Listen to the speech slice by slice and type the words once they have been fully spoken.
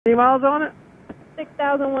How many miles on it?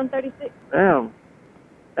 6,136. Damn.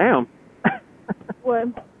 Damn.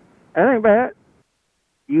 What? That ain't bad.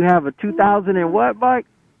 You have a 2000 and what bike?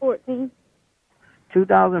 14.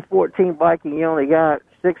 2014 bike, and you only got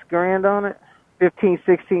 $6,000 on it? 15,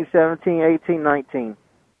 16, 17, 18, 19.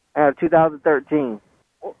 I have 2013.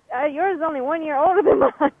 Yours is only 1 year older than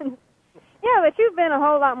mine. Yeah, but you've been a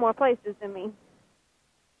whole lot more places than me.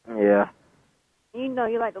 Yeah. You know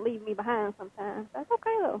you like to leave me behind sometimes. That's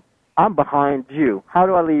okay, though. I'm behind you. How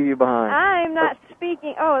do I leave you behind? I'm not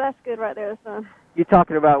speaking. Oh, that's good right there, son. You're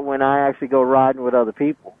talking about when I actually go riding with other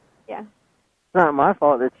people. Yeah. It's not my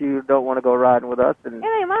fault that you don't want to go riding with us. And it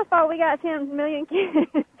ain't my fault we got 10 million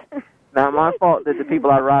kids. Not my fault that the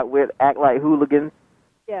people I ride with act like hooligans.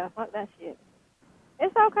 Yeah, fuck that shit.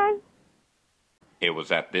 It's okay. It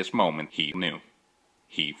was at this moment he knew.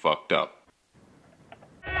 He fucked up.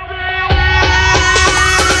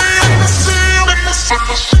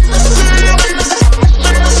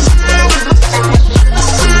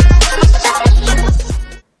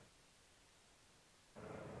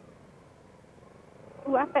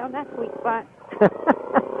 Ooh, I found that sweet spot.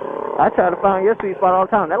 I try to find your sweet spot all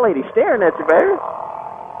the time. That lady's staring at you, baby.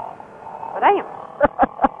 Well, damn.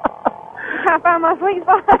 I found my sweet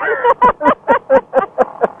spot.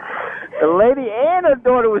 The lady and her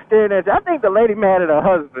daughter was staring at you. I think the lady mad at her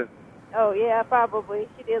husband. Oh, yeah, probably.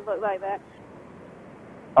 She did look like that.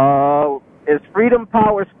 It's Freedom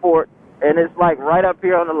Powersports, and it's like right up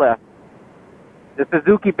here on the left. The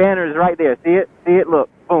Suzuki banner is right there. See it? See it? Look.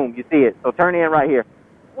 Boom. You see it. So turn in right here.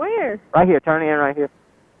 Where? Right here. Turn in right here.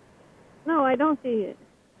 No, I don't see it.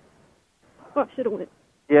 Fuck, should have went.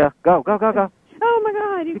 Yeah. Go, go, go, go. Oh, my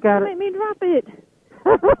God. You got let me drop it.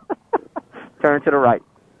 Turn to the right.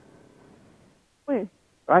 Where?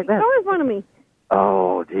 Right there. Go in front of me.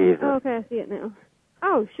 Oh, Jesus. Oh, okay, I see it now.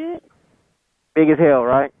 Oh, shit. Big as hell,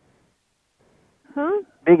 right? Huh?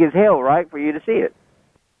 Big as hell, right, for you to see it?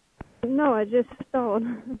 No, I just stalled.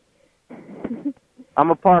 I'm going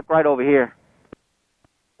to park right over here.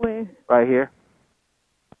 Where? Right here.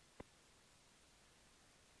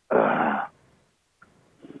 I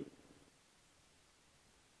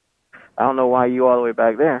don't know why you all the way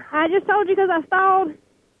back there. I just told you because I stalled.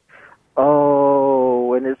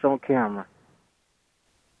 Oh, and it's on camera.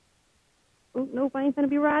 Oh, nope, I ain't gonna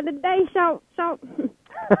be riding today, shout.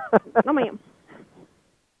 No, ma'am.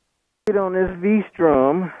 Get on this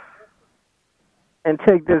V-Strom and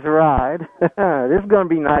take this ride. This is going to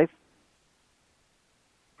be nice.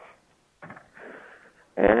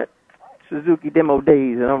 And Suzuki Demo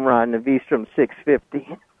Days, and I'm riding the V-Strom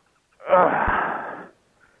 650.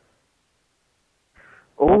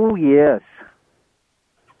 Oh, yes.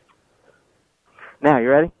 Now, you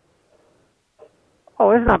ready?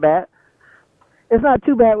 Oh, it's not bad. It's not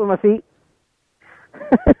too bad with my feet.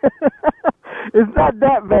 It's not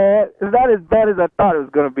that bad. It's not as bad as I thought it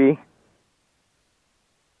was going to be.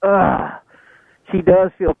 She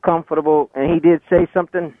does feel comfortable, and he did say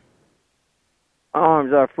something.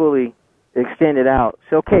 Arms are fully extended out.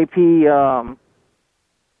 So, KP, I'm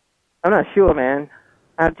not sure, man.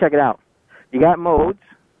 I have to check it out. You got modes.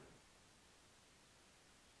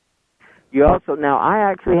 You also, now I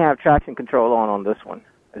actually have traction control on this one,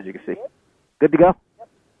 as you can see. Good to go? Yep.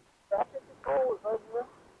 Traction control is over here.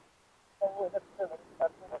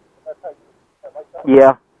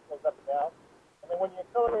 Yeah. Goes up and down. And then when you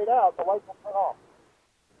accelerate out, the lights will turn off.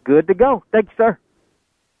 Good to go. Thank you, sir.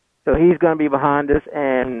 So he's going to be behind us,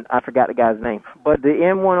 and I forgot the guy's name. But the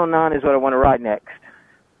M109 is what I want to ride next.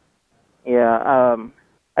 Yeah,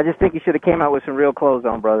 I just think you should have came out with some real clothes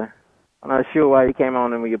on, brother. I'm not sure why you came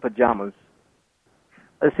on in with your pajamas.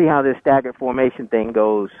 Let's see how this staggered formation thing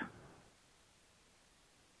goes.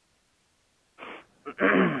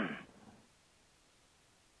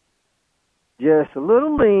 Just a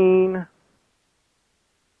little lean.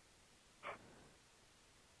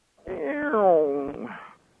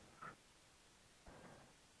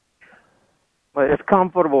 But it's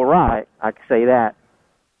comfortable ride, I can say that.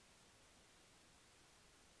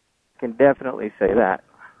 Can definitely say that.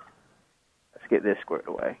 Let's get this squared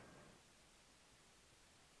away.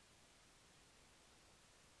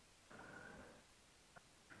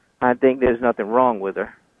 I think there's nothing wrong with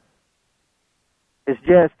her. It's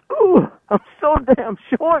just, ooh, I'm so damn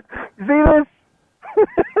short. You see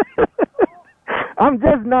this? I'm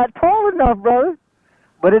just not tall enough, brother.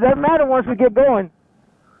 But it doesn't matter once we get going.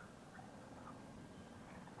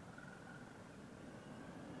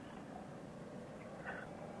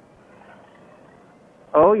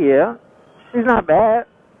 Oh, yeah. She's not bad.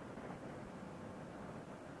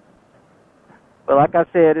 But like I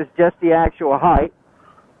said, it's just the actual height.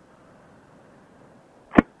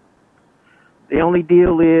 The only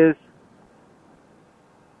deal is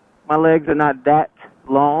my legs are not that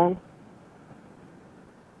long.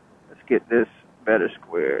 Let's get this better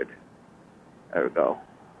squared. There we go.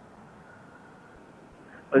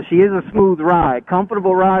 But she is a smooth ride.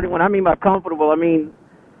 Comfortable riding. When I mean by comfortable, I mean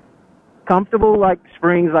comfortable like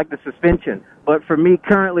springs, like the suspension. But for me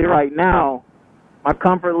currently right now, my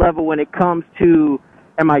comfort level when it comes to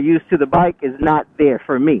am I used to the bike is not there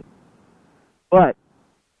for me. But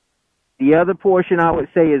the other portion I would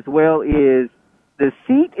say as well is the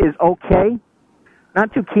seat is okay.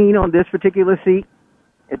 Not too keen on this particular seat.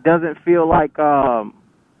 It doesn't feel like, well,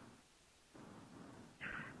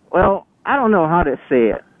 I don't know how to say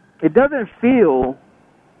it. It doesn't feel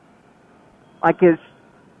like it's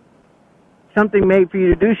something made for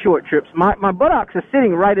you to do short trips. My buttocks are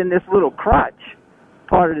sitting right in this little crotch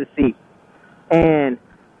part of the seat. And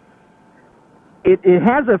it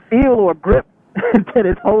has a feel or grip that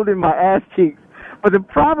is holding my ass cheeks. But the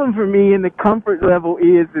problem for me in the comfort level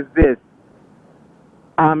is this.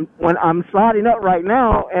 When I'm sliding up right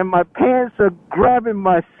now, and my pants are grabbing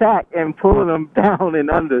my sack and pulling them down and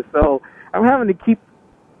under. So I'm having to keep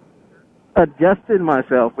adjusting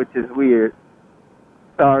myself, which is weird.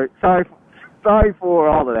 Sorry for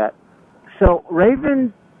all of that. So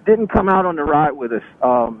Raven didn't come out on the ride with us.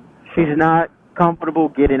 She's not comfortable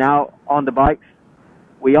getting out on the bikes.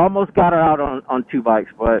 We almost got her out on two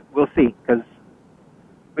bikes, but we'll see, because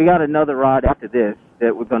we got another ride after this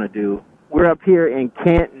that we're going to do. We're up here in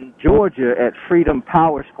Canton, Georgia at Freedom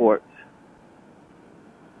Powersports.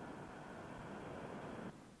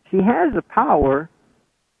 She has the power.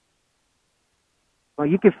 Well,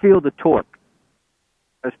 you can feel the torque.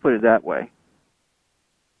 Let's put it that way.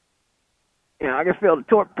 Yeah, I can feel the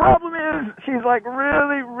torque. Problem is, she's like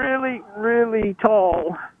really, really, really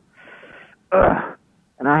tall.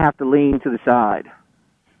 And I have to lean to the side.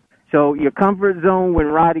 So your comfort zone when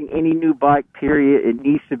riding any new bike, period, it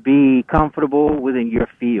needs to be comfortable within your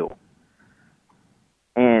field.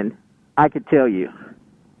 And I could tell you,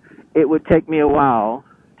 it would take me a while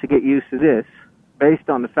to get used to this based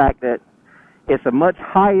on the fact that it's a much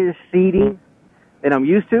higher seating than I'm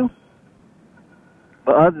used to.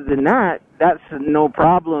 But other than that, that's no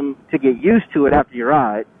problem to get used to it after you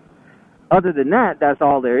ride. Other than that, that's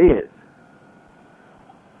all there is.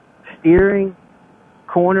 Steering,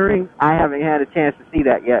 cornering, I haven't had a chance to see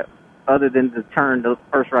that yet, other than the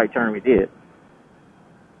first right turn we did.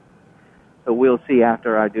 So we'll see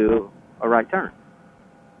after I do a right turn.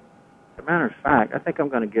 As a matter of fact, I think I'm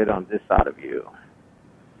going to get on this side of you.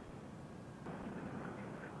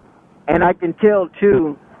 And I can tell,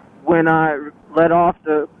 too, when I let off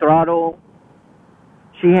the throttle,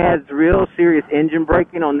 she has real serious engine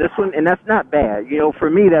braking on this one, and that's not bad. You know, for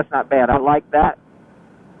me, that's not bad. I like that.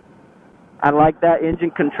 I like that engine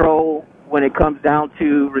control when it comes down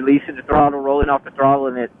to releasing the throttle, rolling off the throttle,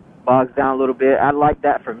 and it bogs down a little bit. I like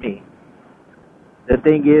that for me. The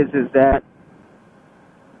thing is that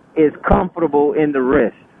it's comfortable in the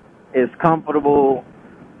wrist. It's comfortable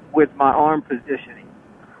with my arm positioning.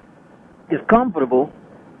 It's comfortable,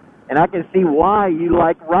 and I can see why you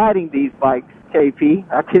like riding these bikes,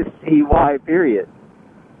 KP. I can see why, period.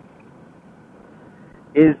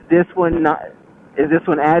 Is this one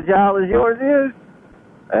agile as yours is?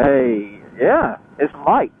 Hey, yeah, it's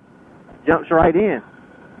light. Jumps right in.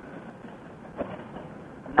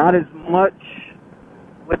 Not as much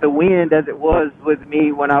with the wind as it was with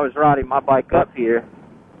me when I was riding my bike up here.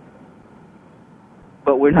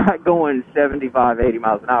 But we're not going 75, 80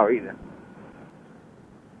 miles an hour either.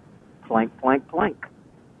 Plank, plank, plank.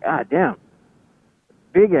 God damn.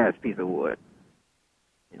 Big ass piece of wood.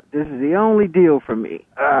 You know, this is the only deal for me.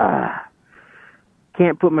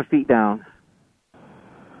 Can't put my feet down.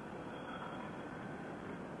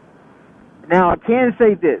 Now, I can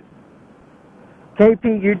say this.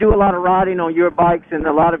 KP, you do a lot of riding on your bikes, and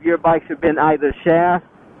a lot of your bikes have been either shaft.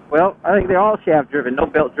 Well, I think they're all shaft-driven, no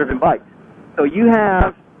belt-driven bikes. So you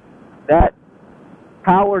have that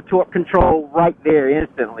power torque control right there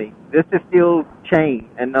instantly. This is still chain,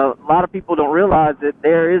 and a lot of people don't realize that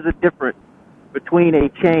there is a difference between a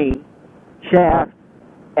chain, shaft,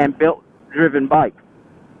 and belt-driven bike.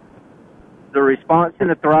 The response in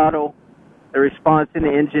the throttle, the response in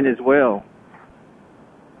the engine as well.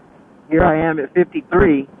 Here I am at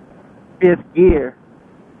 53, fifth gear.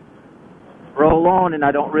 Roll on, and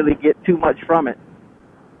I don't really get too much from it.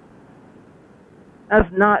 That's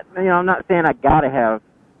not, I'm not saying I gotta have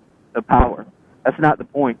the power. That's not the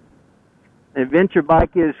point. An adventure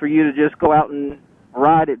bike is for you to just go out and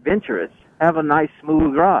ride adventurous. Have a nice,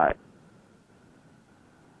 smooth ride.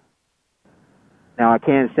 Now, I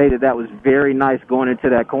can say that was very nice going into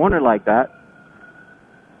that corner like that.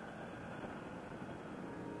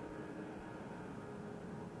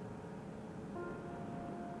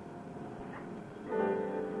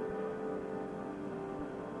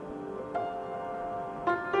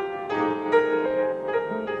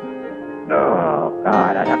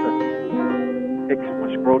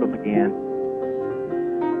 scrotum again.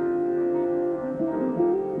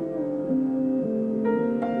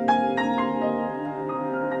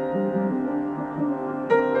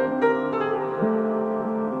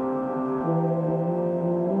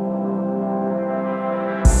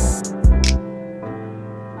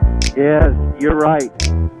 Yes, you're right.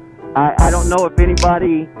 I don't know if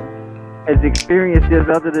anybody has experienced this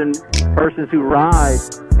other than persons who ride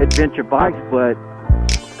adventure bikes, but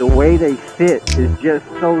the way they sit is just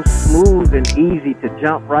so smooth and easy to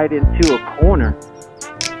jump right into a corner.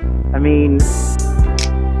 I mean,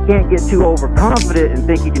 you can't get too overconfident and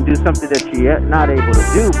think you can do something that you're not able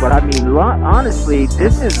to do, but I mean, honestly,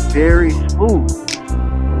 this is very smooth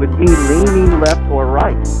with me leaning left or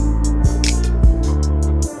right.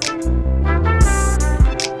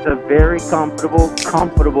 It's a very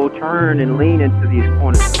comfortable turn and lean into these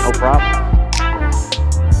corners, no problem.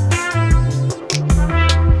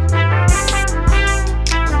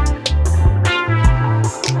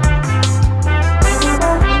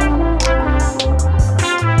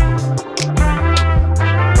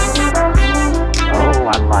 Oh,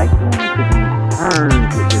 I like going into these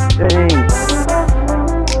turns with this thing.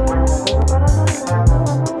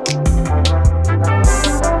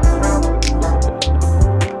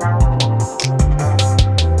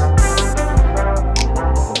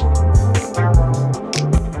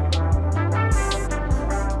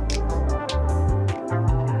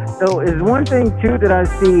 So is one thing too that I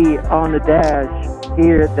see on the dash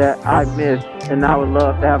here that I miss and I would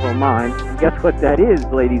love to have on mine. Guess what that is,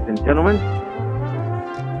 ladies and gentlemen?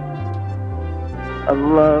 A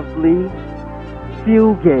lovely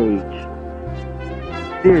fuel gauge.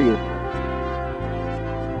 Seriously.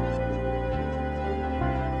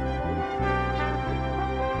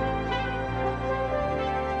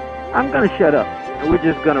 I'm gonna shut up and we're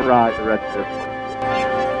just gonna ride the rest of this one.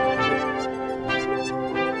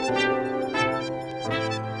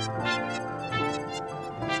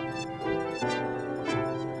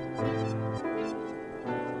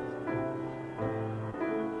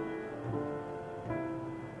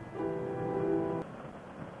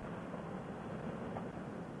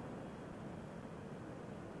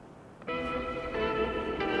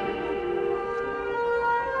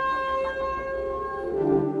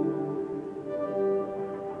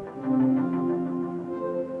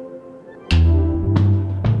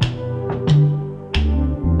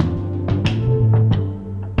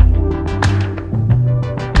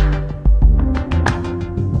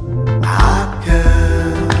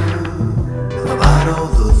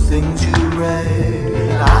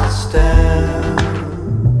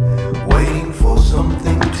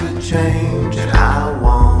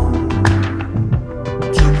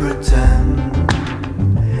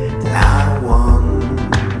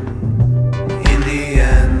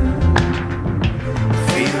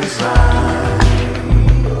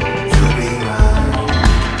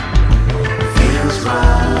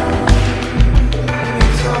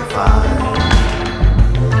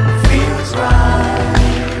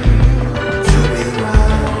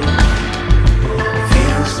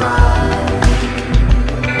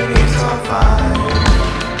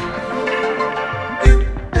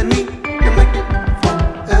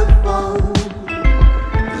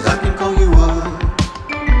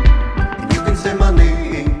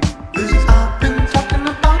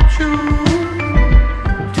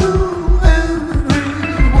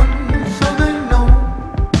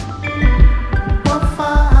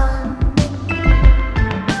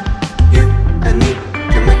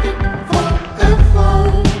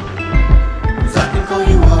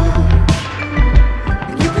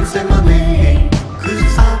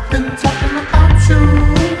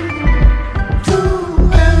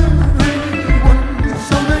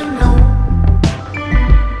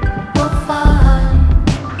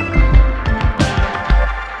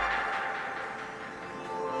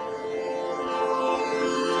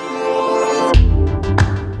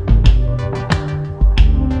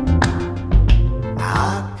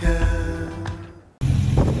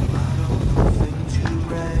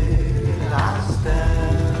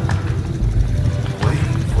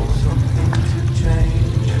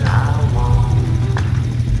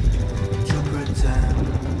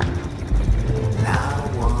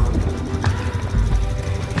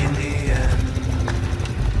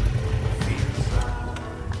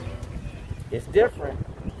 It's different,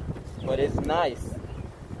 but it's nice.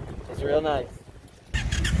 It's real nice.